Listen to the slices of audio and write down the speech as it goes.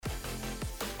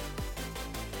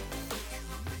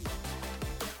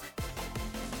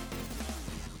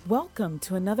Welcome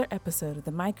to another episode of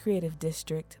the My Creative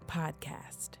District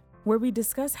podcast, where we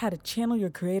discuss how to channel your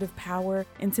creative power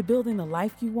into building the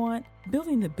life you want,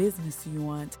 building the business you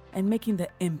want, and making the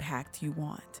impact you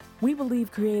want. We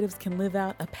believe creatives can live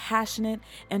out a passionate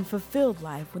and fulfilled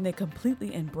life when they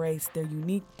completely embrace their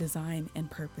unique design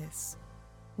and purpose.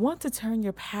 Want to turn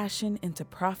your passion into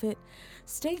profit?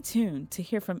 Stay tuned to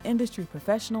hear from industry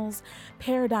professionals,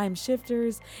 paradigm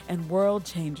shifters, and world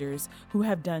changers who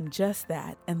have done just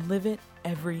that and live it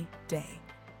every day.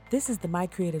 This is the My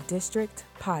Creative District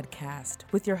podcast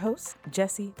with your host,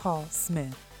 Jesse Paul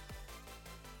Smith.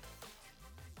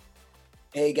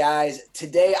 Hey guys,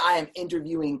 today I am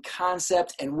interviewing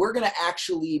Concept, and we're going to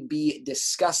actually be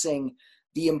discussing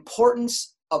the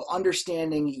importance of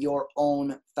understanding your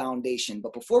own foundation.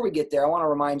 But before we get there, I want to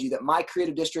remind you that My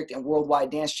Creative District and Worldwide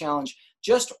Dance Challenge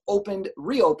just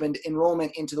reopened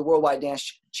enrollment into the Worldwide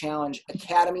Dance Challenge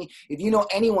Academy. If you know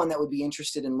anyone that would be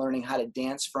interested in learning how to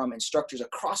dance from instructors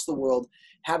across the world,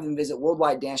 have them visit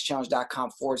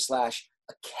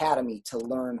worldwidedancechallenge.com/academy to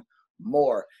learn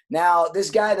more. Now, this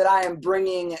guy that I am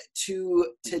bringing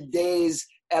to today's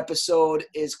episode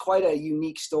is quite a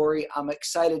unique story. I'm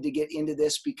excited to get into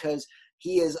this because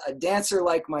he is a dancer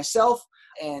like myself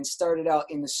and started out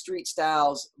in the street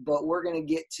styles, but we're going to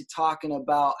get to talking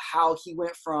about how he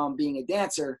went from being a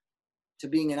dancer to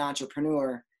being an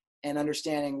entrepreneur and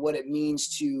understanding what it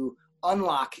means to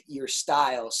unlock your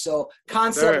style. So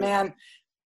Concept, man,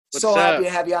 so happy to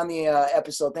have you on the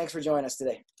episode. Thanks for joining us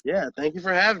today. Yeah, thank you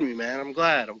for having me, man. I'm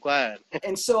glad.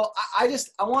 And so I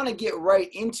want to get right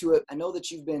into it. I know that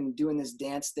you've been doing this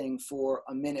dance thing for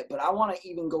a minute, but I want to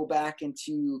even go back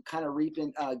into kind of reach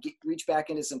back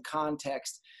into some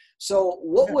context. So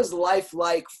what was life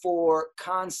like for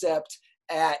Concept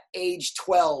at age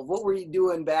 12? What were you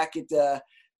doing back at the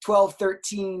 12,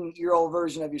 13-year-old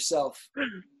version of yourself?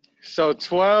 So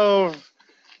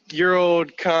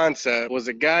 12-year-old Concept was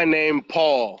a guy named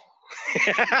Paul.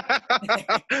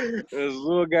 There was a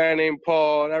little guy named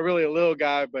Paul, not really a little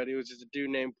guy, but he was just a dude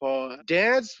named Paul.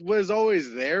 Dance was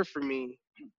always there for me,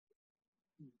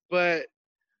 but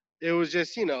it was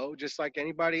just, just like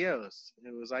anybody else.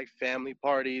 It was like family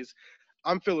parties.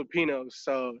 I'm Filipino,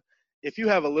 so if you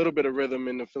have a little bit of rhythm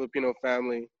in the Filipino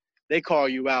family, they call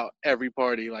you out every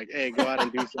party, like, hey, go out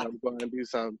and do something,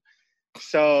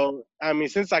 So, I mean,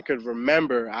 since I could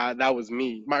remember, that was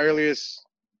me. My earliest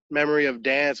memory of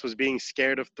dance was being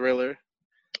scared of Thriller.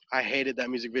 I hated that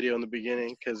music video in the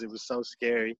beginning because it was so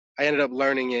scary. I ended up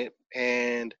learning it,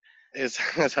 and it's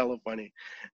hella funny.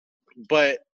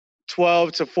 But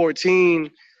 12 to 14,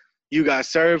 You Got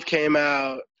Served came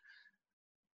out,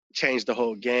 changed the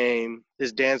whole game.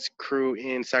 This dance crew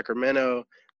in Sacramento,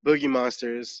 Boogie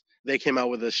Monsters, they came out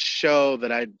with a show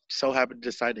that I so happened to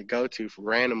decide to go to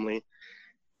randomly.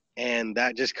 And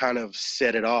that just kind of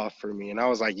set it off for me. And I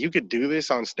was like, you could do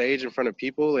this on stage in front of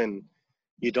people and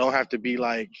you don't have to be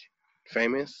like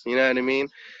famous, you know what I mean?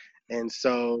 And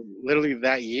so literally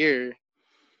that year,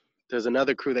 there's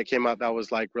another crew that came out that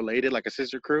was like related, like a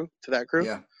sister crew to that crew.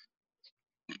 Yeah.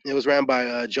 It was ran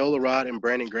by Joe Larott and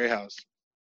Brandon Greyhouse.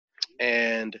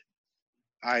 And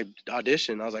I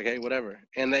auditioned. I was like, hey, whatever.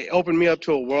 And they opened me up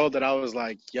to a world that I was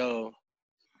like, yo,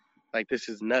 like, this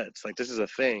is nuts. Like, this is a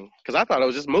thing. Because I thought it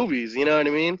was just movies, you know what I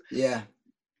mean? Yeah.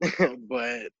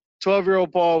 But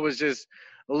 12-year-old Paul was just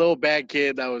a little bad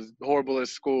kid that was horrible at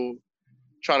school,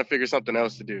 trying to figure something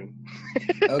else to do.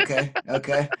 Okay.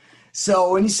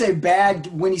 So when you say bad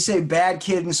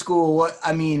kid in school, what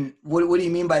do you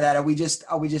mean by that? Are we just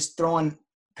throwing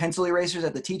pencil erasers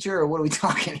at the teacher, or what are we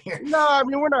talking here? No, I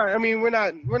mean, we're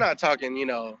not talking,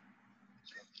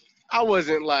 I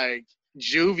wasn't like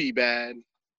juvie bad.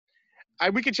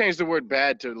 We could change the word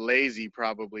bad to lazy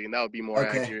probably, and that would be more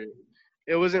accurate.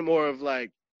 It wasn't more of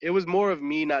like, it was more of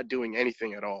me not doing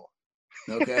anything at all.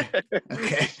 Okay.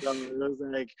 So it was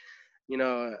like,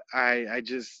 I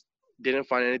just didn't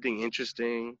find anything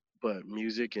interesting but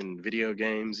music and video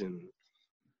games, and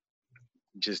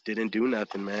just didn't do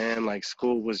nothing, man. Like,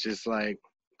 school was just like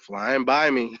flying by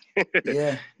me.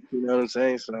 Yeah. You know what I'm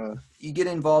saying? So you get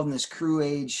involved in this crew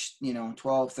age,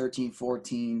 12, 13,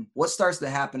 14. What starts to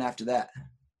happen after that?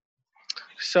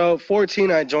 So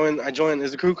 14, I joined.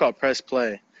 There's a crew called Press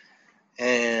Play.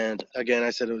 And again,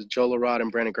 I said it was Joe Larott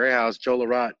and Brandon Greyhouse. Joe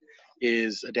Larott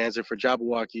is a dancer for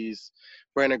Jabberwockies.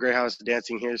 Brandon Greyhouse is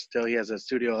dancing here still. He has a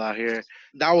studio out here.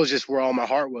 That was just where all my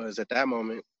heart was at that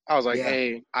moment. I was like,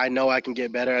 hey, I know I can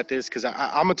get better at this, because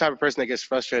I'm a type of person that gets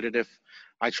frustrated if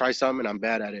I try something and I'm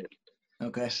bad at it.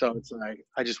 Okay. So it's like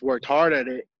I just worked hard at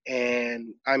it.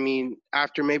 And I mean,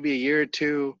 after maybe a year or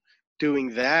two doing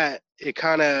that, it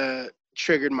kind of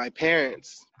triggered my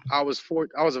parents. I was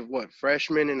a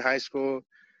freshman in high school,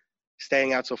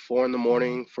 staying out till 4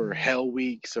 a.m. for hell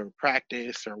weeks or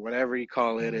practice or whatever you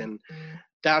call it. And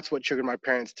that's what triggered my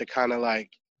parents to kind of like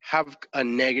have a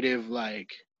negative like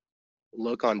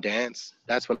look on dance.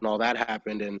 That's when all that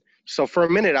happened. And so for a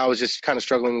minute, I was just kind of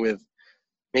struggling with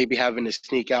maybe having to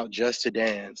sneak out just to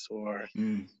dance, or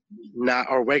not,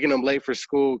 or waking up late for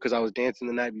school because I was dancing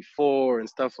the night before and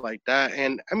stuff like that.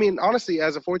 And I mean, honestly,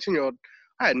 as a 14-year-old,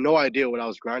 I had no idea what I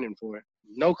was grinding for.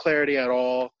 No clarity at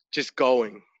all. Just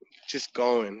going.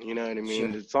 You know what I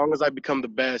mean? Sure. As long as I become the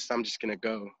best, I'm just gonna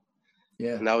go.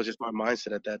 Yeah. And that was just my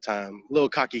mindset at that time. Little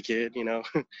cocky kid, you know,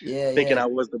 Yeah. thinking I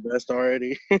was the best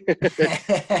already.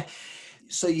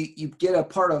 So you get a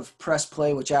part of Press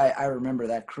Play, which I remember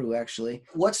that crew actually.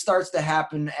 What starts to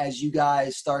happen as you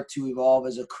guys start to evolve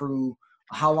as a crew?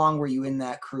 How long were you in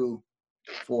that crew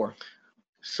for?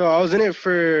 So I was in it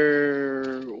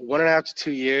for 1.5 to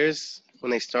 2 years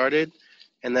when they started,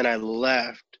 and then I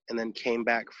left and then came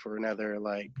back for another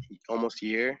like almost a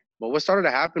year. But what started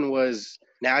to happen was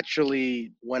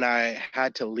naturally when I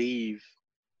had to leave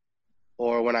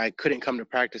or when I couldn't come to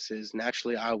practices,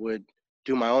 naturally I would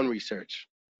do my own research.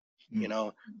 You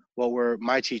know, what were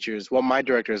my teachers, what my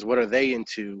directors, what are they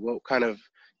into? What kind of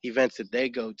events did they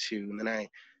go to? And then I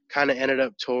kind of ended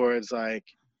up towards like,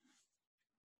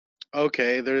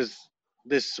 okay, there's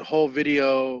this whole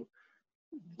video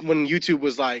when YouTube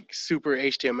was like super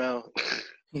HTML.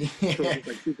 It was just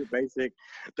like super basic.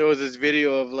 There was this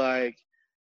video of like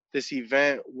this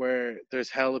event where there's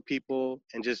hella people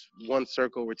and just one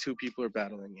circle where two people are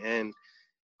battling. And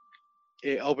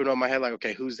it opened up my head like,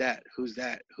 okay, who's that? Who's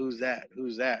that? Who's that?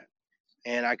 Who's that?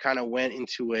 And I kind of went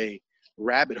into a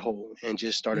rabbit hole and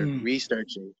just started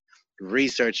researching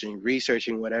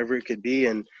whatever it could be.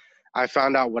 And I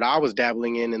found out what I was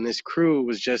dabbling in this crew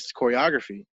was just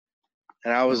choreography.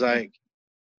 And I was like,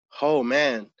 oh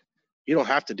man, you don't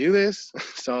have to do this.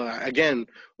 So again,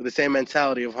 with the same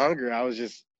mentality of hunger, I was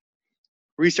just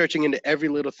researching into every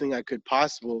little thing I could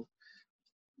possible.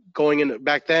 Going into,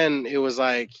 back then, it was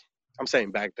like, I'm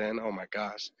saying back then, oh my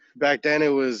gosh. Back then it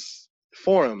was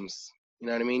forums. You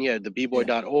know what I mean? You had the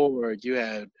bboy.org, you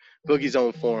had Boogie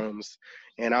Zone forums,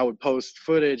 and I would post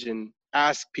footage and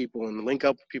ask people and link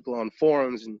up with people on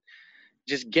forums and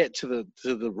just get to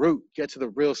the root, get to the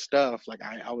real stuff. Like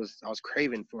I was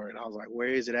craving for it. I was like, where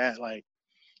is it at? Like,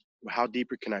 how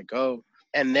deeper can I go?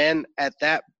 And then at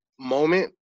that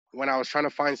moment, when I was trying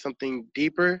to find something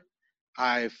deeper,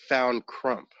 I found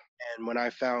Krump. And when I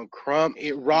found Krump,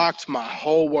 it rocked my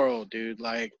whole world, dude.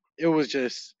 Like, it was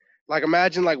just, like,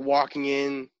 imagine, like, walking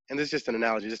in, and this is just an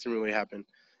analogy, this didn't really happen.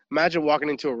 Imagine walking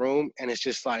into a room, and it's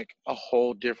just, like, a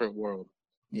whole different world.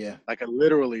 Yeah. Like, a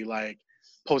literally, like,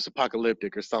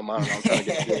 post-apocalyptic or something. I don't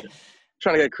know, I'm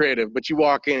trying to get creative. But you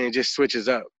walk in, and it just switches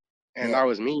up. And that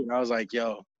was me. And I was like,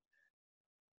 yo,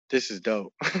 this is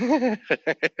dope. And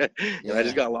I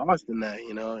just got lost in that,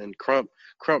 you know. And Krump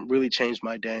really changed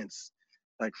my dance,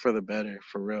 like, for the better,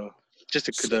 for real. Just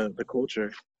the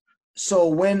culture.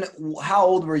 So how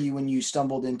old were you when you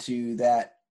stumbled into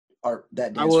that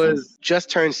dance I was just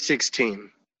turned 16.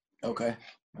 Okay.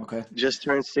 Just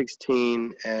turned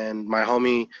 16, and my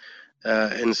homie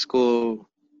in school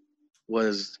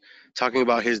was talking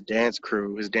about his dance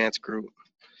group.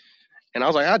 And I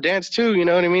was like, I dance too, you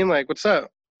know what I mean? Like, what's up?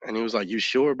 And he was like, you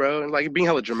sure, bro? And like being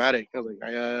hella dramatic. I was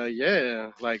like, yeah,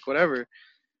 like whatever.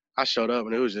 I showed up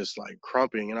and it was just like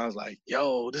crumping, and I was like,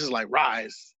 yo, this is like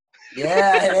Rise.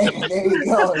 Yeah, there you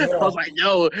go. Yeah. I was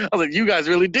like, you guys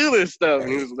really do this stuff.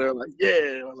 And he was there like,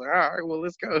 yeah. I was like, all right, well,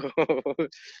 let's go.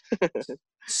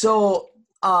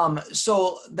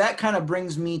 So that kind of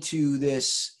brings me to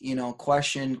this,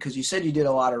 question, because you said you did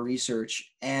a lot of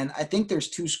research, and I think there's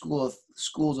two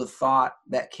schools of thought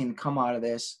that can come out of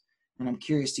this, and I'm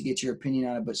curious to get your opinion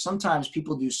on it. But sometimes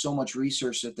people do so much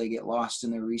research that they get lost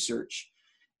in their research.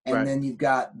 And right. then you've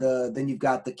got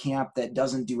the camp that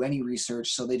doesn't do any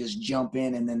research, so they just jump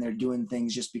in and then they're doing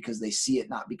things just because they see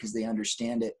it, not because they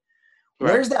understand it.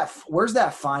 Right. Where's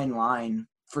that fine line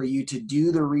for you to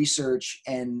do the research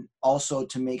and also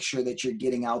to make sure that you're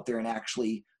getting out there and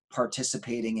actually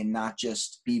participating and not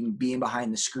just being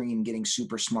behind the screen, getting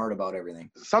super smart about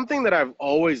everything? Something that I've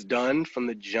always done from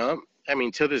the jump, I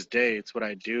mean, to this day, it's what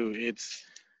I do. It's,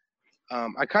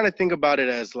 I kind of think about it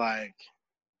as like,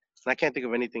 and I can't think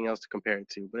of anything else to compare it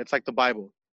to, but it's like the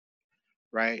Bible,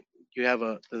 right? You have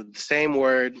the same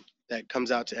word that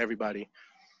comes out to everybody,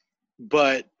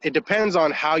 but it depends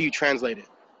on how you translate it,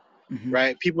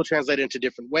 right? People translate it into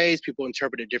different ways. People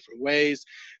interpret it different ways.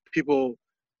 People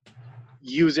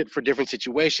use it for different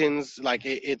situations. Like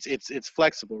it's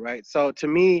flexible, right? So to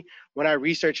me, when I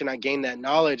research and I gain that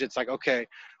knowledge, it's like, okay,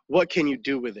 what can you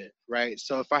do with it, right?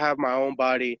 So if I have my own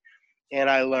body and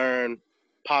I learn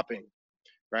popping,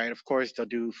 right? Of course, they'll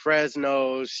do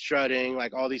Fresnos, strutting,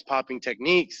 like all these popping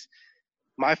techniques.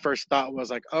 My first thought was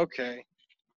like, okay,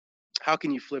 how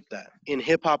can you flip that? In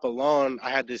hip hop alone, I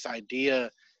had this idea,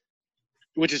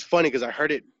 which is funny because I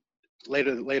heard it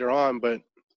later on, but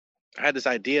I had this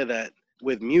idea that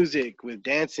with music, with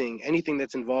dancing, anything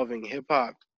that's involving hip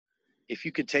hop, if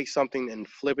you could take something and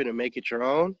flip it and make it your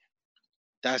own,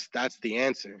 that's the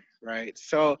answer, right?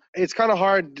 So it's kind of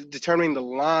hard determining the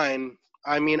line.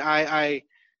 I mean, I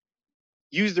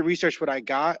use the research what I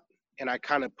got, and I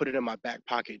kind of put it in my back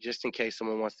pocket just in case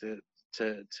someone wants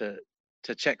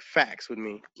to check facts with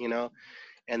me, you know.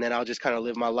 And then I'll just kind of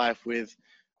live my life with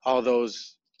all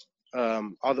those,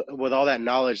 with all that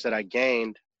knowledge that I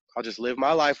gained. I'll just live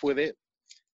my life with it.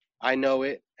 I know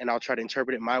it, and I'll try to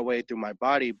interpret it my way through my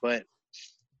body. But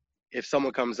if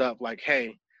someone comes up like,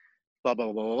 hey, blah,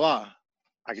 blah, blah, blah, blah,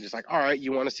 I can just like, all right,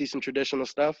 you want to see some traditional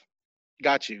stuff?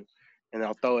 Got you. And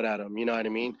I'll throw it at them, you know what I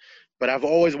mean? But I've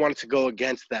always wanted to go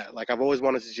against that. Like, I've always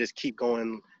wanted to just keep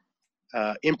going,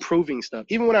 improving stuff.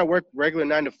 Even when I worked regular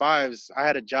 9-to-5s, I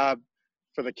had a job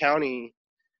for the county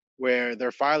where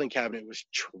their filing cabinet was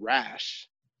trash.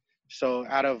 So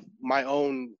out of my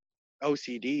own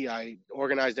OCD, I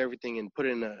organized everything and put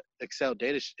it in an Excel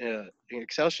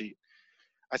Excel sheet.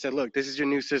 I said, look, this is your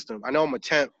new system. I know I'm a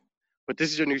temp, but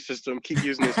this is your new system. Keep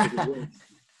using this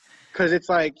because it's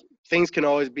like things can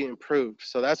always be improved.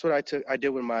 So that's what I did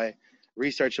with my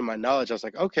research and my knowledge. I was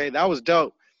like, okay, that was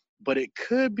dope, but it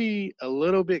could be a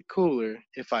little bit cooler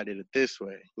if I did it this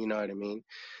way. You know what I mean?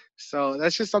 So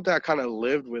that's just something I kind of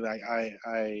lived with.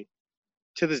 I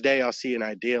to this day, I'll see an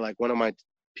idea, like one of my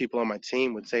people on my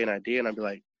team would say an idea, and I'd be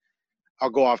like, I'll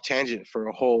go off tangent for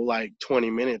a whole like 20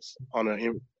 minutes on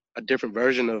a different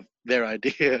version of their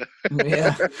idea.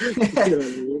 Yeah. You know what I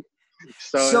mean?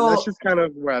 So that's just kind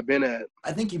of where I've been at.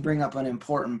 I think you bring up an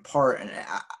important part, and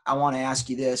I want to ask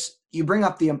you this. You bring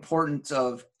up the importance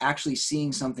of actually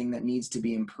seeing something that needs to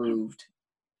be improved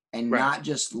and not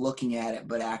just looking at it,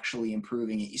 but actually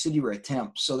improving it. You said you were a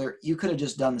temp, so you could have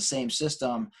just done the same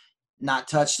system, not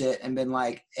touched it, and been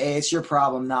like, hey, it's your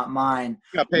problem, not mine.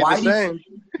 Why do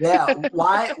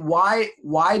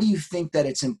you think that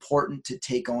it's important to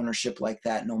take ownership like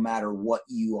that no matter what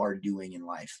you are doing in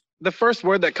life? The first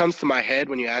word that comes to my head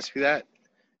when you ask me that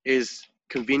is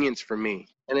convenience for me.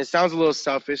 And it sounds a little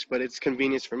selfish, but it's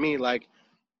convenience for me. Like,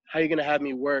 how are you going to have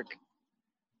me work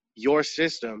your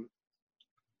system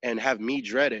and have me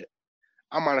dread it?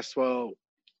 I might as well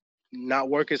not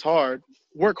work as hard,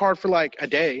 work hard for like a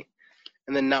day,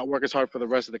 and then not work as hard for the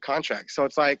rest of the contract. So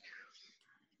it's like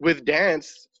with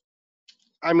dance,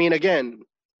 I mean, again,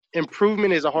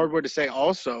 improvement is a hard word to say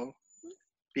also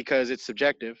because it's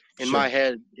subjective. In my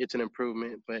head, it's an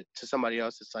improvement, but to somebody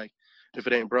else, it's like, if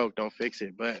it ain't broke, don't fix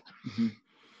it. But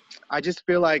I just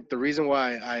feel like the reason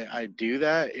why I do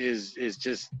that is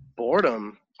just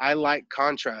boredom. I like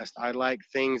contrast. I like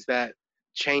things that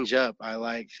change up. I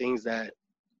like things that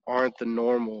aren't the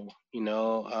normal, you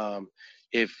know.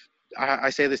 If I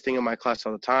say this thing in my class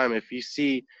all the time, if you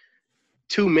see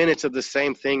 2 minutes of the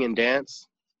same thing in dance,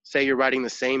 say you're writing the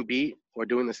same beat or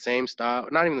doing the same style,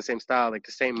 not even the same style, like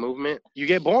the same movement, you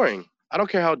get boring. I don't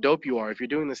care how dope you are. If you're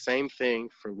doing the same thing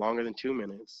for longer than 2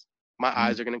 minutes, my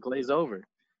eyes are going to glaze over.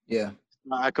 Yeah.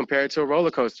 I compare it to a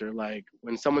roller coaster. Like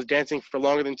when someone's dancing for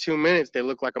longer than 2 minutes, they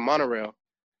look like a monorail.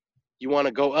 You want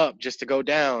to go up just to go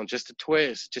down, just to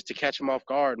twist, just to catch them off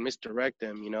guard, misdirect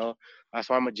them, you know? That's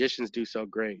why magicians do so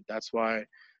great. That's why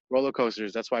roller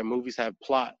coasters, that's why movies have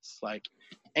plots. Like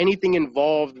anything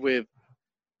involved with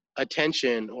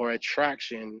attention or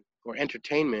attraction or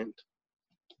entertainment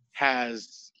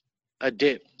has a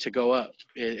dip to go up.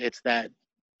 It's that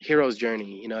hero's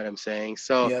journey, you know what I'm saying?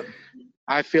 So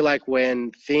I feel like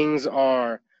when things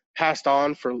are passed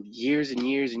on for years and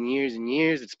years and years and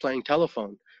years, it's playing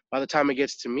telephone. By the time it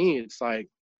gets to me, it's like,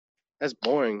 that's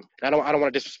boring. I don't want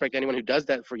to disrespect anyone who does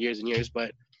that for years and years,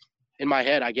 but in my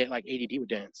head, I get like ADD with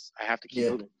dance. I have to keep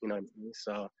moving, you know what I mean?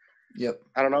 So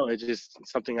I don't know. It's just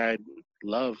something I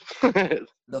love.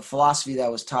 The philosophy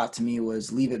that was taught to me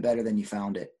was leave it better than you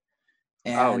found it.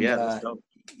 And, that's dope.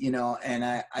 You know, and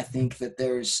I think that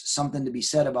there's something to be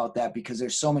said about that because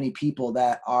there's so many people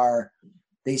that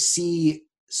they see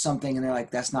something and they're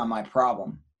like, that's not my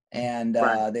problem. And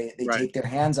they take their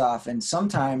hands off. And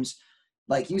sometimes,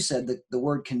 like you said, the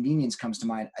word convenience comes to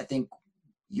mind. I think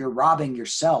you're robbing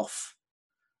yourself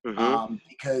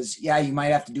because, you might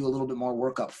have to do a little bit more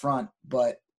work up front,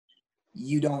 but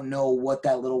you don't know what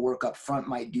that little work up front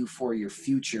might do for your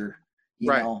future, you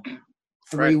Right. know,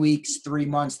 3 Right. weeks, 3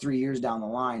 months, 3 years down the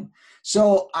line.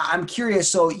 So I'm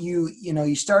curious. So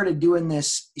you started doing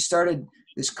this, you started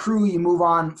this crew, you move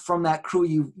on from that crew,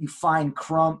 you find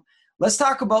Crump. Let's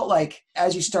talk about, like,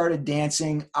 as you started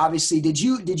dancing, obviously, did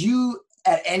you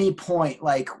at any point,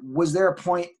 like, was there a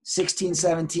point 16,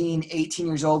 17, 18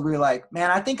 years old where you're like,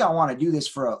 man, I think I want to do this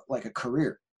for a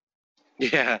career?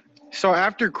 Yeah. So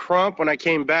after Crump, when I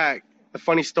came back, the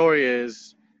funny story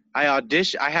is I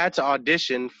had to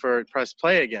audition for Press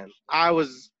Play again. I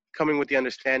was coming with the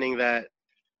understanding that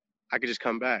I could just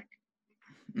come back.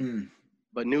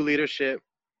 But new leadership,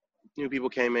 new people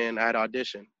came in, I had to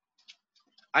audition.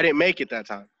 I didn't make it that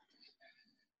time.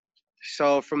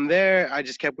 So from there, I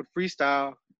just kept with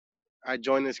freestyle. I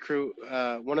joined this crew.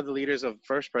 One of the leaders of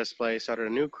First Press Play started a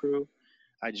new crew.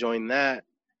 I joined that.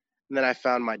 And then I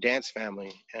found my dance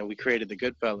family, and we created the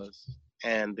Goodfellas.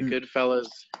 And the Goodfellas,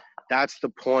 that's the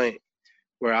point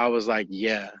where I was like,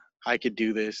 yeah, I could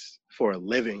do this for a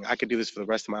living. I could do this for the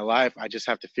rest of my life. I just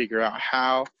have to figure out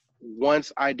how.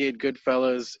 Once I did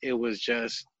Goodfellas, it was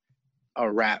just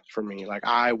a wrap for me. Like,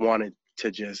 I wanted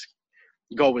to just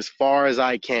go as far as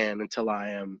I can until I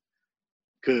am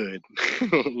good,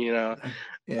 you know?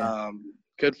 Yeah.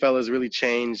 Goodfellas really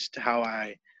changed how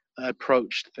I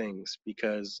approached things,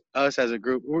 because us as a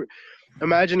group,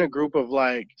 imagine a group of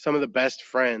like some of the best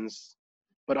friends,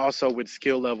 but also with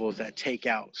skill levels that take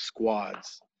out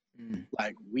squads.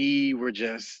 Like, we were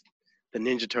just the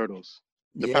Ninja Turtles,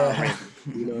 the Power Yeah. Rangers,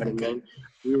 you know what I Okay. mean?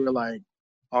 We were like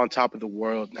on top of the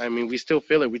world. I mean, we still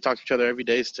feel it. We talk to each other every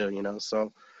day still, you know?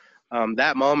 So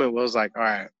that moment was like, all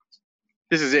right,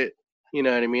 this is it. You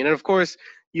know what I mean? And of course,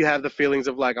 you have the feelings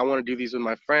of like, I want to do these with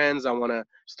my friends. I want to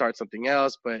start something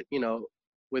else. But, you know,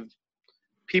 with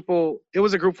people, it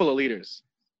was a group full of leaders,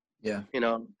 Yeah. you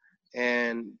know,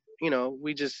 and, you know,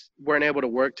 we just weren't able to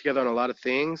work together on a lot of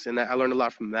things. And I learned a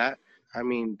lot from that. I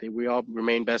mean, we all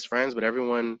remained best friends, but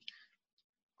everyone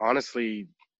honestly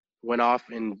went off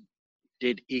and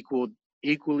did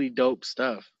equally dope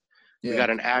stuff. We Yeah. got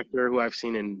an actor who I've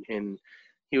seen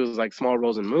he was like small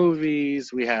roles in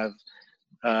movies. We have,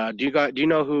 do you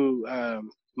know who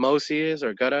Mosi is,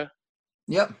 or Gutta?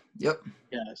 Yep. Yep.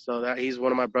 Yeah, so that he's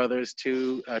one of my brothers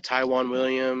too. Taiwan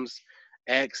Williams,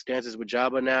 X dances with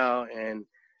Jabba now, and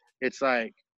it's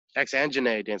like X and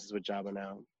Janae dances with Jabba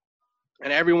now,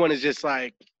 and everyone is just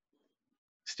like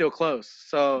still close.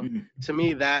 So to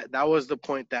me, that was the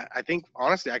point that I think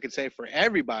honestly I could say for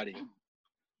everybody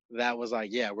that was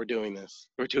like, yeah, we're doing this,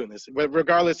 but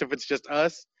regardless if it's just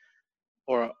us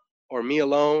or me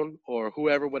alone or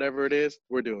whoever, whatever it is,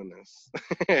 we're doing this.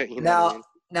 You know what I mean?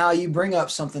 Now you bring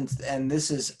up something, and this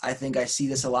is, I think I see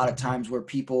this a lot of times where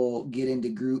people get into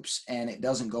groups and it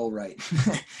doesn't go right.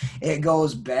 It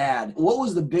goes bad. What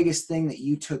was the biggest thing that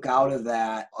you took out of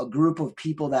that? A group of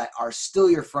people that are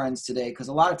still your friends today? Because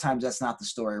a lot of times that's not the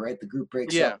story, right? The group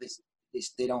breaks Yeah. up.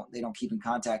 They don't keep in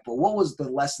contact. But what was the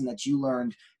lesson that you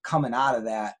learned coming out of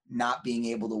that, not being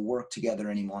able to work together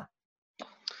anymore?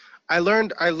 I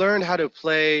learned how to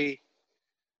play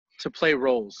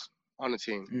roles on a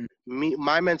team.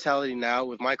 My mentality now,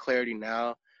 with my clarity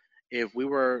now, if we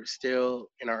were still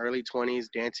in our early 20s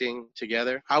dancing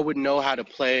together, I would know how to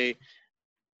play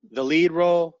the lead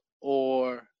role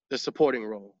or the supporting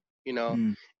role, you know?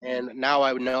 And now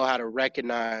I would know how to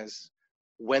recognize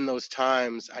when those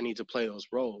times I need to play those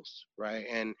roles, right?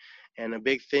 And a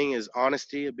big thing is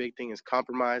honesty, a big thing is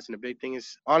compromise, and a big thing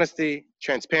is honesty,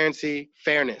 transparency,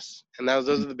 fairness. And those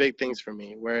are the big things for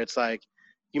me, where it's like,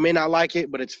 you may not like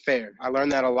it, but it's fair. I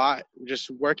learned that a lot just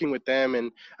working with them.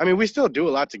 And I mean, we still do a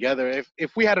lot together.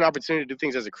 If we had an opportunity to do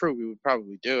things as a crew, we would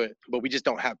probably do it, but we just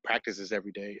don't have practices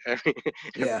every day, every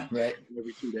Right.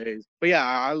 2 days. But yeah,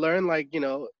 I learned, like, you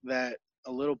know, that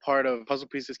a little part of puzzle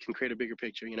pieces can create a bigger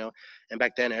picture, you know? And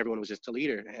back then everyone was just a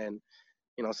leader. And,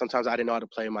 you know, sometimes I didn't know how to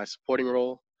play my supporting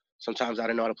role. Sometimes I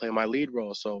didn't know how to play my lead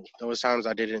role. So those times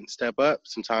I didn't step up.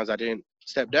 Sometimes I didn't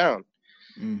step down.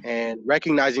 And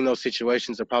recognizing those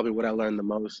situations are probably what I learned the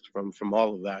most from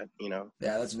all of that, you know?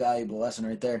 Yeah, that's a valuable lesson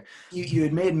right there. You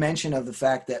had made mention of the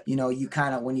fact that, you know, you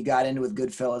kind of, when you got into with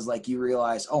Goodfellas, like, you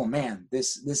realized, oh man,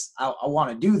 I want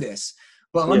to do this.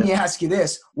 But let me ask you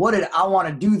this: what did I want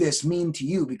to do this mean to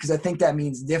you? Because I think that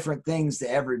means different things to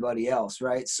everybody else,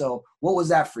 right? So what was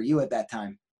that for you at that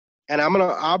time? And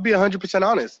I'll be 100%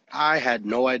 honest. I had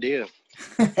no idea.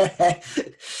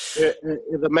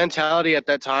 The mentality at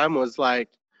that time was like,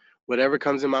 whatever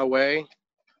comes in my way,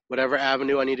 whatever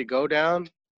avenue I need to go down,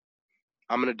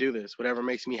 I'm going to do this. Whatever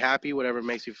makes me happy, whatever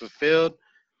makes me fulfilled,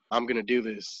 I'm going to do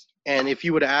this. And if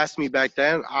you would have asked me back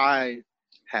then, I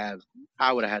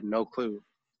I would have had no clue.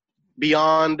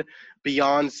 Beyond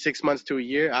 6 months to a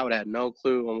year, I would have had no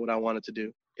clue on what I wanted to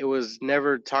do. It was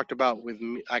never talked about with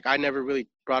me. Like, I never really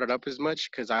brought it up as much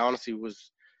because I honestly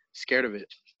was scared of it.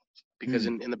 Because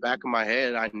in the back of my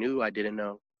head, I knew I didn't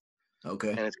know. Okay.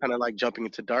 And it's kind of like jumping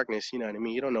into darkness. You know what I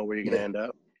mean? You don't know where you're gonna end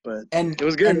up. But And it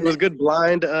was good. And It was good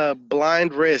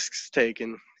blind risks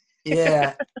taken.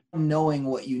 yeah, knowing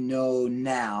what you know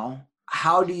now,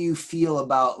 how do you feel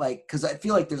about, like, because I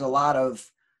feel like there's a lot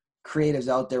of creatives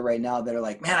out there right now that are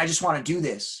like, man, I just want to do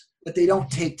this, but they don't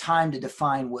take time to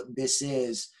define what this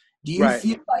is. Do you Right.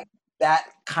 feel like that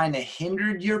kind of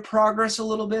hindered your progress a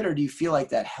little bit, or do you feel like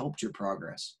that helped your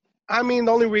progress? I mean,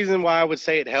 the only reason why I would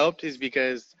say it helped is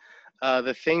because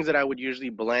the things that I would usually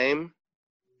blame,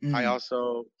 I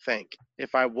also think.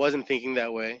 If I wasn't thinking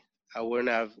that way, I wouldn't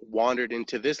have wandered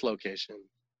into this location,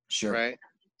 Sure. right?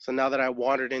 So now that I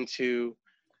wandered into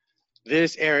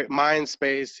this area, mind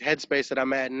space, headspace that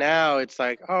I'm at now, it's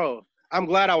like, oh, I'm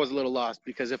glad I was a little lost,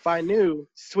 because if I knew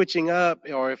switching up,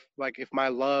 or if my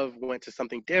love went to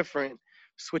something different,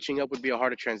 switching up would be a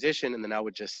harder transition, and then I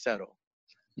would just settle.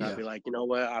 I'd be like, you know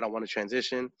what? I don't want to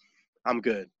transition. I'm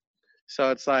good. So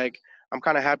it's like, I'm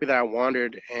kind of happy that I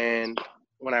wandered, and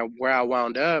where I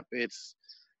wound up, it's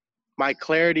my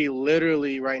clarity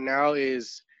literally right now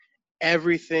is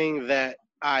everything that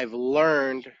I've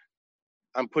learned,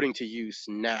 I'm putting to use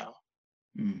now.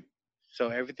 So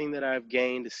everything that I've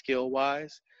gained skill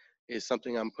wise is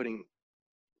something I'm putting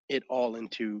it all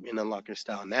into in Unlock Your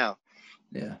Style now.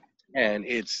 Yeah. And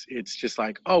it's just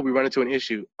like, oh, we run into an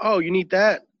issue. Oh, you need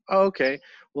that? Oh, okay.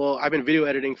 Well, I've been video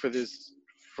editing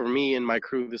for me and my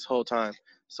crew this whole time,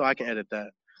 so I can edit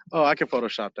that. Oh, I can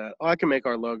Photoshop that. Oh, I can make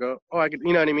our logo. Oh, I can,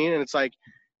 you know what I mean? And it's like,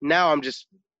 now I'm just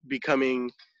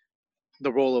becoming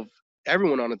the role of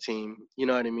everyone on the team. You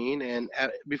know what I mean? And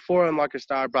before Unlock Your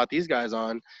Style, I brought these guys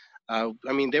on. I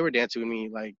mean, they were dancing with me,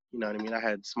 like, you know what I mean? I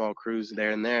had small crews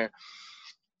there and there.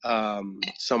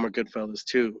 Some were good fellas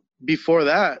too. Before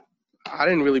that, I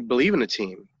didn't really believe in a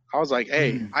team. I was like,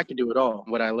 hey, I can do it all.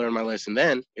 What I learned my lesson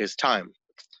then is time.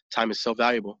 Time is so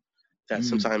valuable that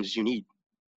sometimes you need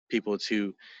people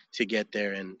to get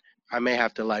there. And I may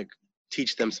have to, like,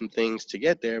 teach them some things to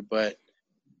get there, but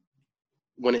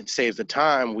when it saves the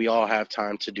time, we all have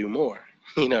time to do more.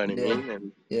 You know what I mean?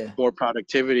 And more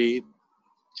productivity,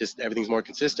 just everything's more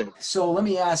consistent. So let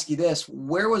me ask you this.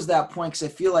 Where was that point? Because I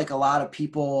feel like a lot of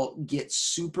people get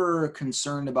super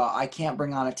concerned about, I can't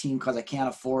bring on a team because I can't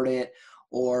afford it.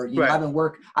 Or, you know,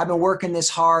 I've been working this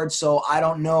hard, so I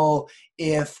don't know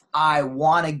if I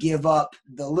want to give up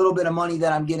the little bit of money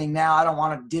that I'm getting now. I don't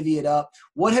want to divvy it up.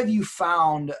 What have you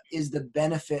found is the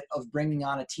benefit of bringing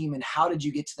on a team, and how did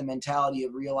you get to the mentality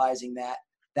of realizing that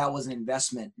that was an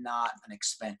investment, not an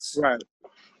expense? Right.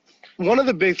 One of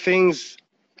the big things,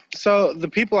 so the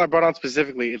people I brought on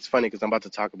specifically, it's funny because I'm about to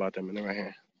talk about them and they're right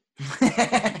here.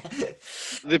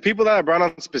 The people that I brought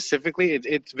on specifically,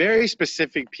 it's very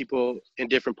specific people in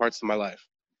different parts of my life.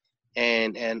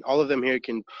 And all of them here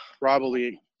can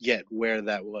probably get where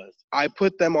that was. I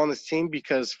put them on this team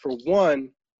because, for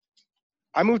one,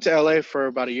 I moved to LA for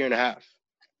about a year and a half.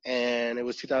 And it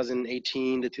was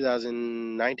 2018 to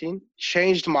 2019.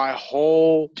 Changed my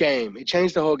whole game. It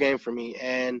changed the whole game for me.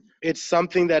 And it's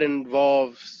something that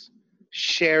involves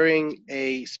sharing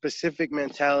a specific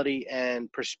mentality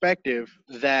and perspective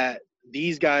that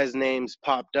these guys' names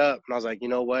popped up. And I was like, you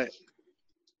know what?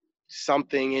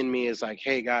 Something in me is like,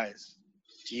 hey, guys,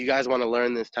 do you guys want to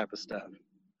learn this type of stuff?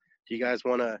 Do you guys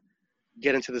want to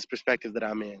get into this perspective that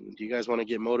I'm in? Do you guys want to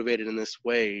get motivated in this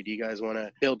way? Do you guys want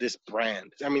to build this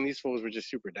brand? I mean, these fools were just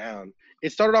super down.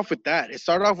 It started off with that. It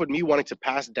started off with me wanting to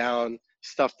pass down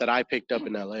stuff that I picked up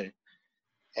in LA.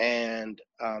 And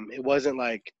it wasn't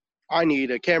like, I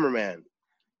need a cameraman.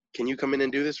 Can you come in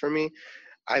and do this for me?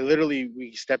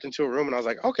 We stepped into a room and I was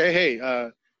like, okay, hey,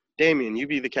 Damien, you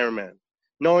be the cameraman.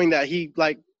 Knowing that he,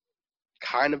 like,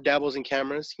 kind of dabbles in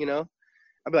cameras, you know?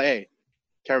 I'd be like, hey,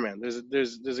 cameraman,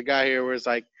 there's a guy here where it's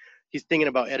like, he's thinking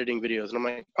about editing videos. And I'm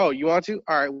like, oh, you want to?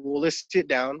 All right, well, let's sit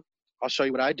down. I'll show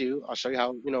you what I do. I'll show you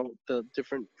how, you know, the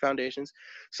different foundations.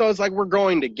 So it's like we're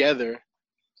going together.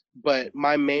 But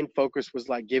my main focus was,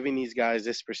 like, giving these guys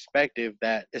this perspective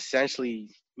that essentially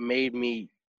made me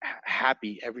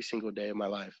happy every single day of my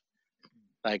life.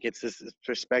 Like, it's this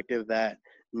perspective that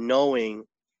knowing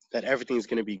that everything's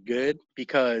going to be good,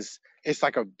 because it's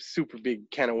like a super big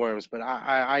can of worms. But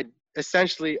I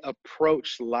essentially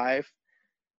approach life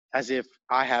as if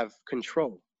I have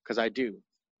control, because I do,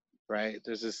 right?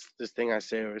 There's this thing I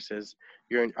say where it says,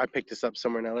 I picked this up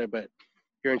somewhere in LA, but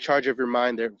you're in charge of your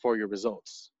mind, therefore your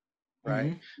results.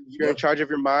 right? Mhm. You're in charge of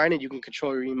your mind, and you can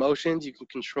control your emotions. You can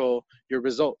control your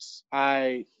results.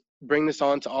 I bring this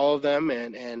on to all of them,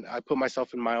 and I put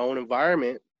myself in my own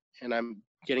environment, and I'm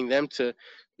getting them to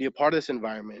be a part of this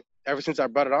environment. Ever since I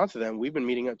brought it on to them, we've been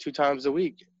meeting up 2 times a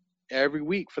week, every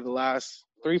week for the last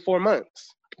 3-4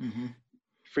 months. Mhm.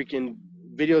 Freaking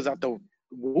videos out the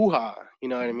woo-ha, you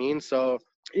know what I mean? So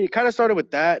it kind of started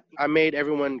with that. I made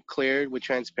everyone clear with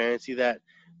transparency that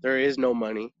there is no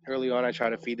money. Early on, I try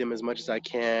to feed them as much as I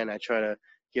can. I try to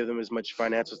give them as much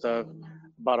financial stuff.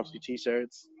 Bought a few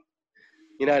T-shirts.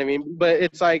 You know what I mean? But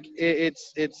it's like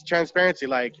it's transparency.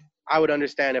 Like I would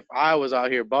understand if I was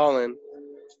out here balling,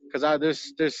 because I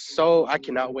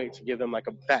cannot wait to give them like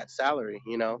a fat salary.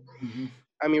 You know, Mhm.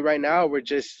 I mean, right now we're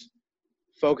just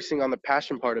focusing on the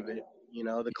passion part of it. You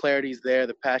know, the clarity's there,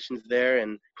 the passion's there,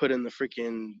 and put in the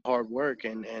freaking hard work,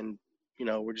 and you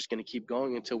know, we're just gonna keep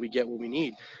going until we get what we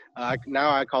need.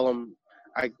 Now I call them,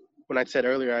 I when I said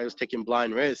earlier I was taking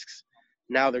blind risks,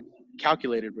 now they're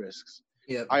calculated risks.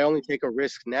 Yep. I only take a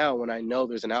risk now when I know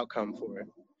there's an outcome for it.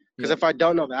 Because Yep. if I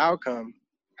don't know the outcome,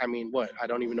 I mean, what? I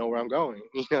don't even know where I'm going.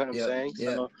 You know what I'm Yep. saying?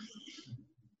 Yep. So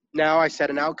now I set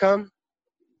an outcome,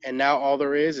 and now all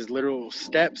there is literal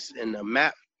steps and a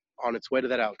map on its way to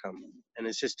that outcome. And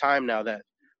it's just time now that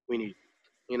we need,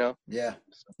 you know? Yeah.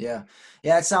 Yeah.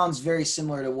 Yeah. It sounds very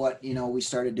similar to what, we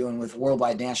started doing with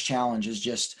Worldwide Dance Challenge is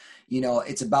just,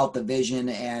 it's about the vision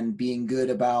and being good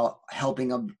about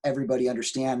helping everybody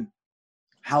understand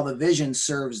how the vision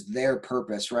serves their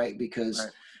purpose, right? Because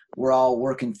Right. we're all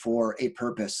working for a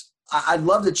purpose. I'd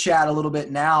love to chat a little bit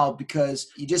now because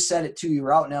you just said it too. You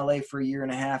were out in LA for a year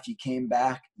and a half. You came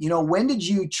back. When did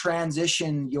you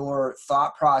transition your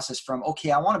thought process from, okay,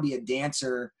 I want to be a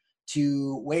dancer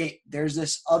to, wait, there's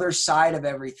this other side of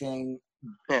everything,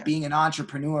 Yeah. being an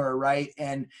entrepreneur, right?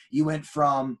 And you went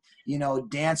from,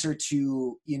 dancer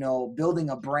to, building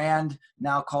a brand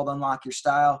now called Unlock Your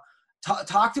Style.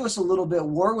 Talk to us a little bit.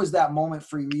 Where was that moment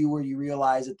for you where you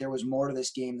realized that there was more to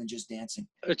this game than just dancing?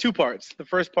 2 parts. The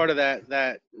first part of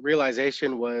that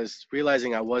realization was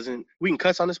realizing I wasn't. We can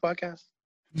cuss on this podcast.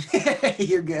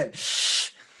 You're good.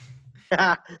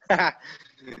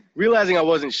 Realizing I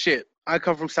wasn't shit. I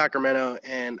come from Sacramento,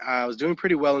 and I was doing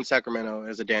pretty well in Sacramento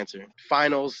as a dancer.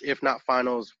 Finals, if not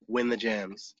finals, win the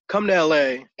jams. Come to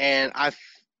LA, and I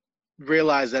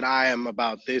realized that I am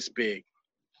about this big.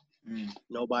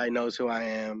 Nobody knows who I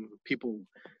am. People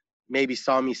maybe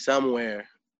saw me somewhere,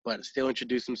 but still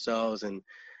introduced themselves. And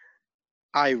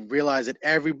I realized that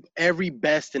every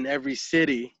best in every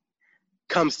city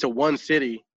comes to one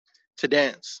city to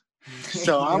dance.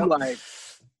 So I'm Yep. like,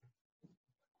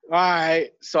 all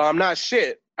right, so I'm not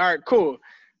shit. All right, cool.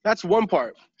 That's one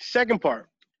part. Second part,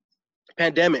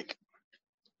 pandemic.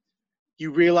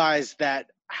 You realize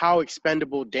that how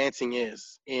expendable dancing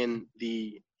is in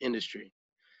the industry,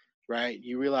 right?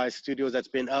 You realize studios that's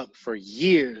been up for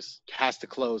years has to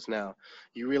close now.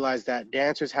 You realize that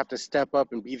dancers have to step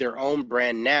up and be their own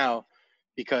brand now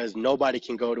because nobody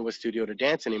can go to a studio to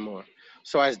dance anymore.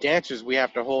 So as dancers, we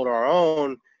have to hold our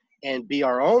own and be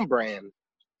our own brand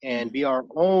and be our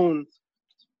own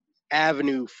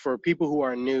avenue for people who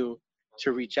are new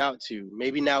to reach out to.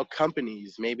 Maybe now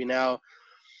companies, maybe now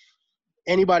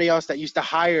anybody else that used to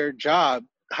hire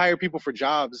people for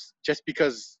jobs just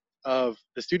because of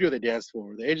the studio they danced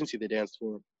for, the agency they danced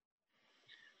for.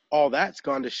 All that's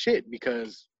gone to shit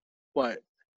because what?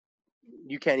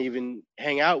 You can't even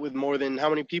hang out with more than how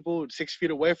many people 6 feet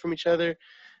away from each other.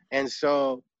 And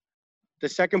so the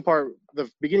second part, the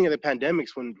beginning of the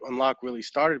pandemic's when Unlock really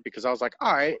started because I was like,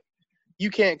 all right, you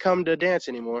can't come to dance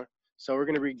anymore. So we're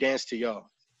going to bring dance to y'all.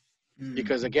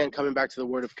 Because again, coming back to the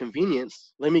word of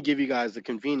convenience, let me give you guys the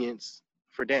convenience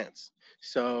for dance.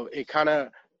 So it kind of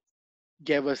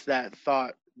gave us that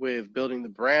thought with building the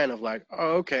brand of like,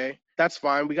 oh, okay, that's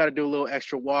fine. We got to do a little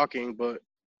extra walking, but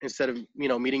instead of,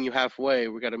 meeting you halfway,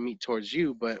 we got to meet towards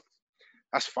you, but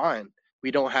that's fine.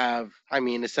 We don't have,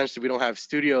 essentially we don't have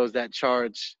studios that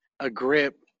charge a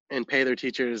grip and pay their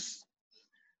teachers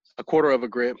a quarter of a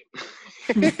grip.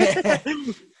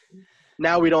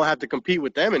 Now we don't have to compete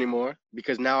with them anymore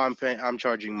because now I'm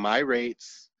charging my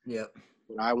rates. Yep.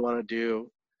 What I want to do,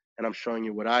 and I'm showing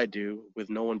you what I do with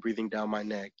no one breathing down my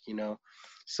neck,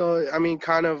 So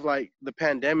kind of like the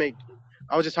pandemic.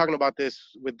 I was just talking about this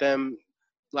with them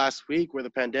last week, where the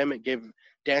pandemic gave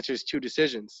dancers 2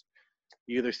 decisions.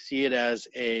 You either see it as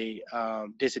a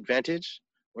disadvantage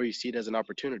or you see it as an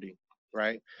opportunity,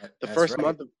 right? The That's first right.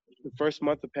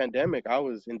 month of pandemic, I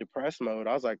was in depressed mode.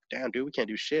 I was like, damn, dude, we can't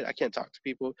do shit. I can't talk to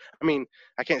people.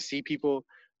 I can't see people.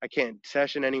 I can't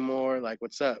session anymore. Like,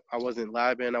 what's up? I wasn't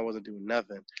labbing. I wasn't doing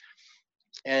nothing.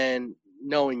 And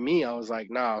knowing me, I was like,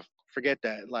 nah, forget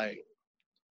that. Like,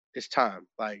 it's time.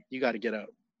 Like, you got to get up.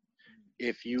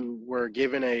 If you were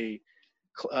given a,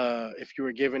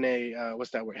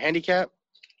 what's that word? Handicap,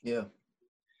 Yeah.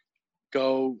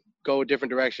 go a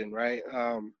different direction, right?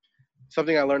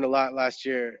 Something I learned a lot last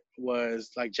year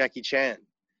was like Jackie Chan.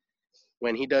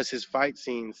 When he does his fight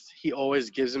scenes, he always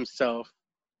gives himself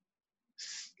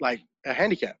like a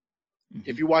handicap.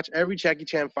 If you watch every Jackie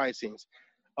Chan fight scenes,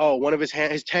 oh, one of his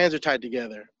hands are tied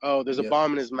together. Oh, there's a Yep.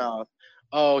 bomb in his mouth.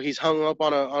 Oh, he's hung up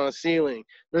on a ceiling.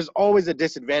 There's always a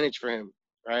disadvantage for him,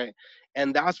 right?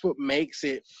 And that's what makes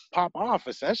it pop off.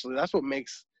 Essentially, that's what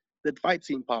makes the fight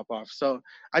scene pop off. So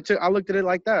I looked at it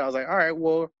like that. I was like, all right,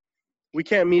 well, we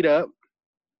can't meet up.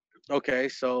 Okay,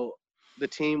 so the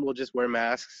team will just wear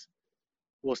masks.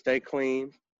 We'll stay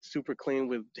clean, super clean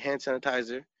with hand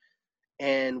sanitizer,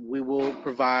 and we will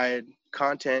provide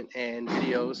content and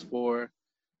videos for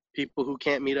people who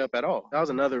can't meet up at all. That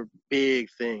was another big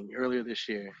thing earlier this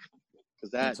year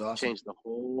because that That's awesome. changed the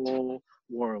whole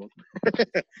world. I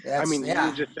That's mean, you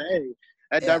were just saying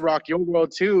that Yeah. rocked your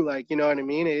world too. Like, you know what I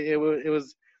mean?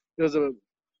 It's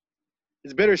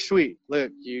bittersweet.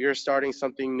 Look, you're starting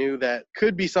something new that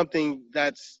could be something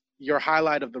that's your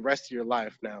highlight of the rest of your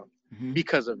life now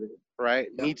because of it, right?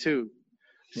 Yep. Me too.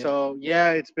 Yep. So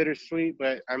yeah, it's bittersweet,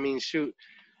 but I mean, shoot,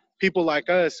 people like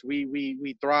us,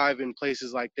 we thrive in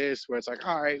places like this where it's like,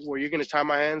 all right, well, you're gonna tie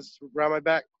my hands around my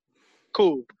back,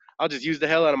 cool. I'll just use the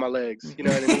hell out of my legs. You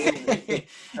know what I mean?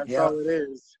 That's Yep. all it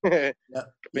is. Yep.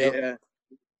 But Yep. yeah.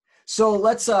 So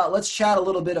let's chat a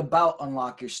little bit about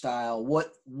Unlock Your Style.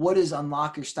 What is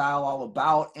Unlock Your Style all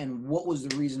about, and what was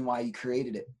the reason why you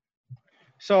created it?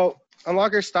 So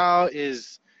Unlock Your Style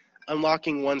is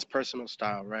unlocking one's personal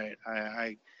style, right?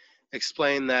 I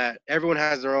explain that everyone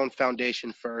has their own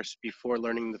foundation first before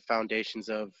learning the foundations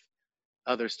of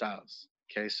other styles.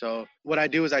 Okay, so what I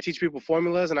do is I teach people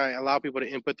formulas and I allow people to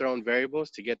input their own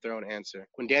variables to get their own answer.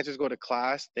 When dancers go to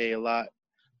class, they a lot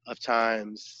of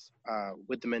times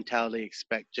with the mentality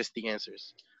expect just the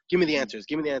answers. Give me the answers.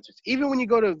 Give me the answers. Even when you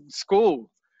go to school,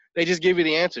 they just give you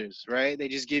the answers, right? They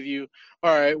just give you,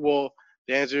 all right, well,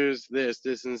 the answer is this,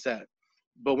 this, and that.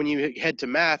 But when you head to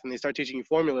math and they start teaching you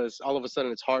formulas, all of a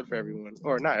sudden it's hard for everyone,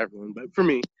 or not everyone, but for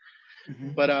me.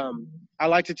 But I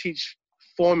like to teach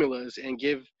formulas and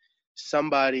give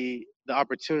somebody the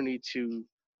opportunity to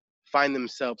find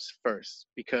themselves first,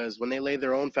 because when they lay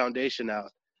their own foundation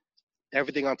out,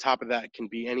 everything on top of that can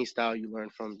be any style you learn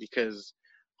from. Because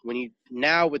when you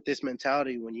now with this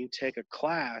mentality, when you take a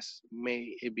class,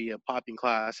 may it be a popping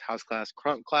class, house class,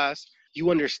 crunk class, you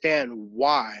understand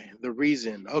why, the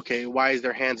reason. Okay, why is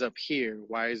their hands up here?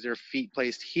 Why is their feet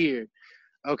placed here?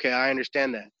 Okay, I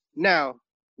understand that. Now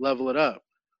level it up.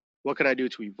 What can I do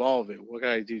to evolve it? What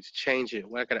can I do to change it?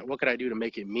 What could I do to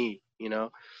make it me? You know.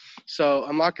 So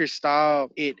Unlock Your Style,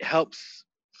 it helps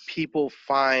people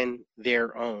find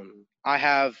their own. I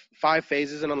have 5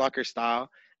 phases in Unlock Your Style.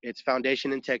 It's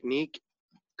foundation and technique,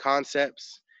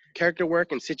 concepts, character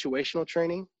work, and situational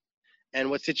training. And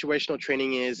what situational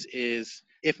training is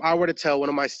if I were to tell one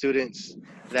of my students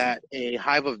that a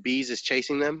hive of bees is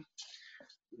chasing them,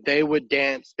 they would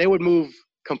move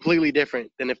completely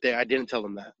different than if I didn't tell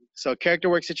them that. So character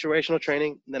work, situational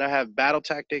training. Then I have battle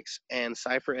tactics and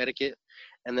cipher etiquette.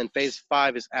 And then phase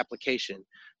 5 is application,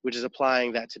 which is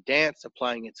applying that to dance,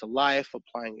 applying it to life,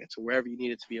 applying it to wherever you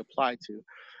need it to be applied to.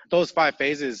 Those 5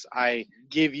 phases, I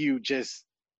give you just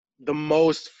the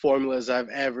most formulas I've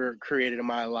ever created in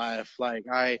my life. Like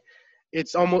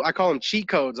it's almost, I call them cheat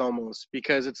codes almost,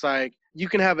 because it's like you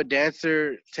can have a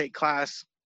dancer take class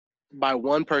by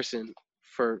one person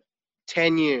for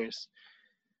 10 years.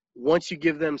 Once you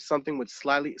give them someone with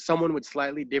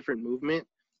slightly different movement,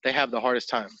 they have the hardest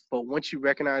time. But once you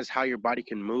recognize how your body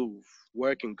can move,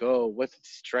 where it can go, what's its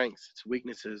strengths, its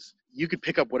weaknesses, you could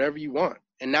pick up whatever you want.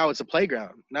 And now it's a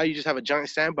playground. Now you just have a giant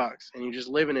sandbox and you're just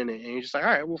living in it. And you're just like, all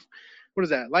right, well, what is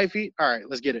that? Light feet? All right,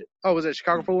 let's get it. Oh, was it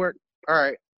Chicago footwork? All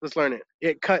right, let's learn it.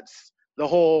 It cuts the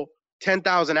whole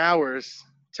 10,000 hours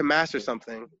to master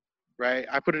something, right?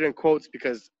 I put it in quotes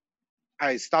because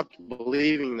I stopped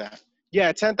believing that.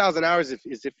 Yeah, 10,000 hours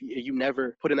is if you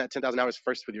never put in that 10,000 hours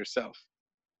first with yourself.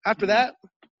 After that,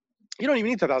 you don't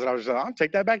even need 10,000 hours yourself. I'll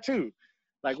take that back too.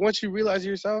 Like once you realize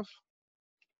yourself,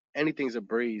 anything's a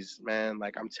breeze, man.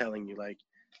 Like I'm telling you, like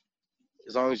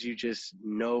as long as you just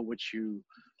know what you're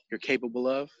capable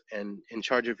of and in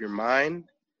charge of your mind,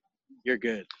 you're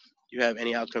good. You have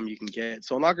any outcome you can get.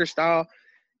 So Unlock Your Style,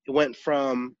 it went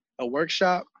from a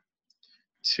workshop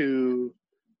to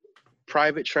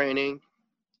private training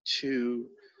to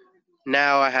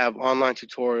now I have online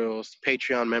tutorials,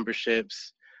 Patreon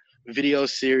memberships, video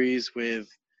series with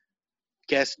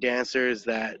guest dancers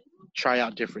that try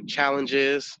out different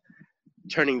challenges,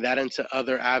 turning that into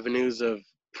other avenues of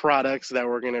products that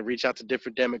we're going to reach out to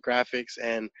different demographics.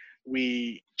 And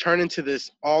we turn into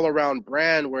this all around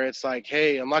brand where it's like,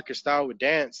 hey, unlock your style with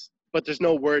dance. But there's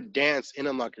no word dance in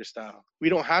unlock your style. We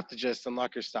don't have to just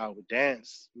unlock your style with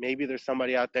dance. Maybe there's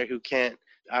somebody out there who can't,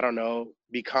 I don't know,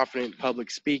 be confident in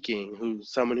public speaking,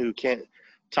 someone who can't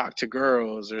talk to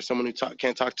girls, or someone who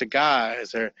can't talk to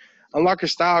guys, or unlock your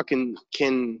style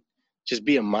can just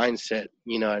be a mindset,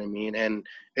 you know what I mean? And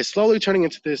it's slowly turning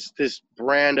into this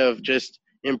brand of just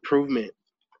improvement.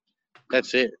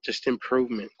 That's it, just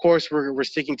improvement. Of course, we're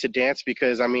sticking to dance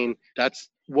because, I mean, that's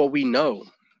what we know.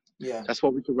 Yeah. That's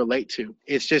what we can relate to.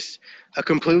 It's just a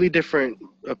completely different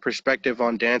perspective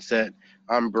on dance that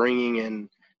I'm bringing in.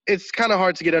 It's kind of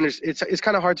hard to get it's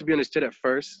kind of hard to be understood at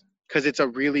first because it's a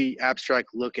really abstract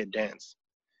look at dance.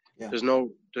 Yeah. There's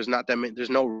no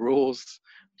rules.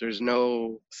 There's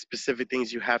no specific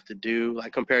things you have to do,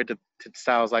 like compared to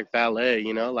styles like ballet,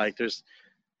 you know, like there's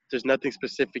nothing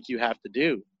specific you have to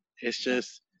do. It's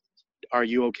just, are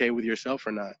you okay with yourself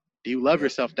or not? Do you love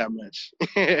yourself that much?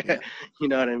 You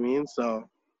know what I mean? So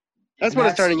that's what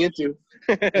it's turning into.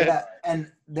 Yeah,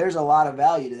 and there's a lot of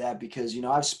value to that because, you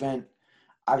know, I've spent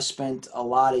a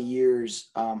lot of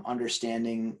years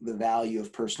understanding the value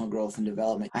of personal growth and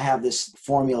development. I have this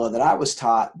formula that I was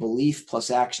taught: belief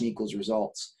plus action equals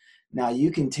results. Now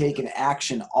you can take an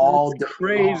action all day.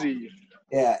 Crazy.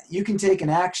 Yeah, you can take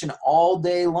an action all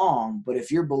day long, but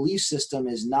if your belief system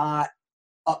is not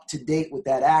up to date with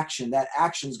that action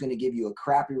is going to give you a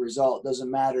crappy result.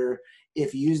 Doesn't matter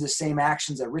if you use the same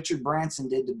actions that Richard Branson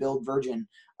did to build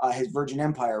his Virgin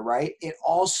Empire, right? It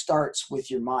all starts with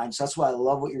your mind. So that's why I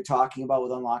love what you're talking about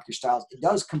with Unlock Your Styles. It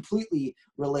does completely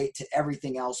relate to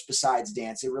everything else besides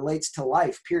dance. It relates to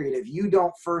life, period. If you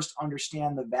don't first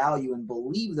understand the value and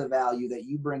believe the value that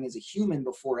you bring as a human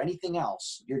before anything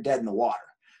else, you're dead in the water.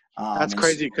 That's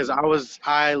crazy because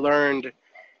I learned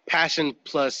passion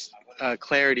plus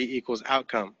clarity equals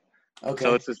outcome. Okay.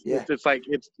 So it's like,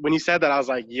 when you said that, I was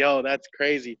like, yo, that's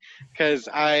crazy. Cause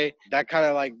that kind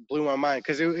of like blew my mind.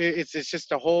 Cause it's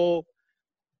just a whole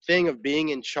thing of being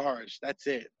in charge. That's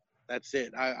it.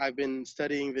 I've been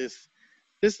studying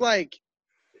this like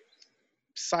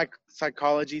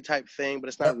psychology type thing, but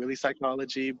it's not really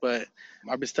psychology, but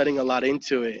I've been studying a lot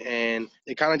into it, and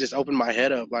it kind of just opened my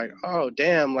head up like, oh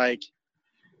damn, like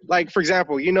for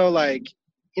example,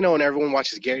 when everyone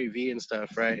watches Gary Vee and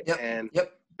stuff, right? And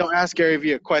they'll ask Gary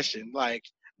Vee a question like,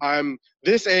 I'm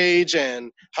this age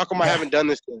and how come I haven't done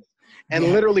this thing? And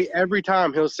literally every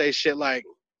time he'll say shit like,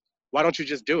 why don't you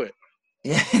just do it?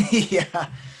 Yeah.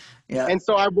 And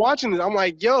so I'm watching this, I'm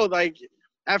like, yo, like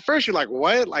at first you're like,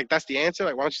 what? Like that's the answer?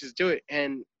 Like, why don't you just do it?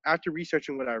 And after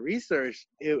researching what I researched,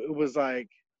 it was like,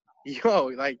 yo,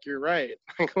 like you're right.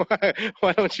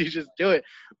 Why don't you just do it?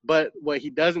 But what he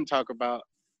doesn't talk about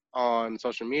on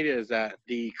social media is that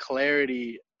the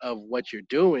clarity of what you're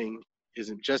doing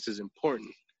isn't just as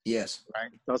important. Yes. Right.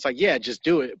 So it's like, yeah, just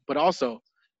do it. But also,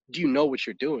 do you know what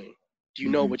you're doing? Do you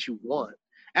know what you want?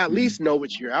 At least know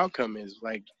what your outcome is.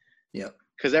 Like,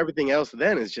 because everything else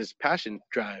then is just passion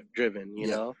driven, you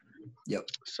know? Yep.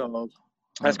 So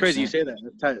that's 100%. Crazy you say that.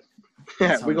 That's tight.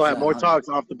 Yeah, we're going to have more talks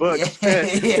off the book.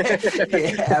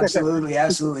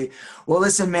 Absolutely. Well,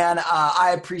 listen, man,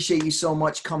 I appreciate you so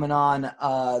much coming on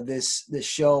this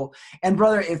show. And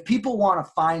brother, if people want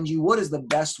to find you, what is the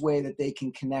best way that they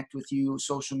can connect with you?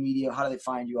 Social media, how do they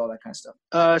find you? All that kind of stuff.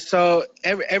 So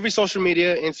every social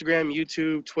media, Instagram,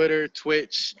 YouTube, Twitter,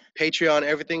 Twitch, Patreon,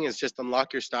 everything is just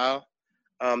Unlock Your Style.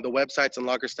 The website's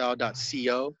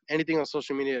unlockyourstyle.co. Anything on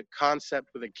social media, Concept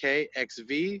with a K,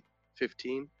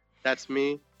 XV15. That's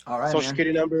me. All right, Social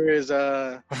security number is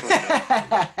Well,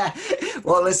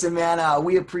 listen, man,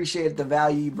 we appreciate the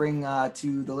value you bring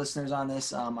to the listeners on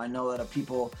this. I know that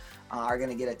people are going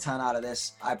to get a ton out of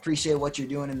this. I appreciate what you're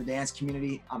doing in the dance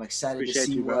community. I'm excited to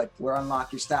see where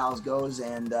Unlock Your Styles goes,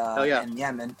 and and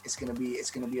yeah, man, it's gonna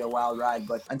be a wild ride.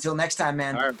 But until next time,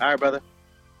 man. All right, brother.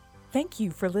 Thank you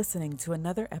for listening to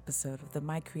another episode of the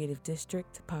My Creative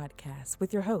District podcast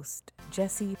with your host,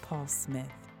 Jesse Paul Smith.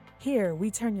 Here, we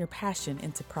turn your passion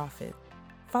into profit.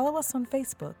 Follow us on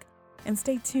Facebook and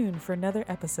stay tuned for another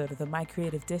episode of the My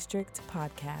Creative District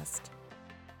podcast.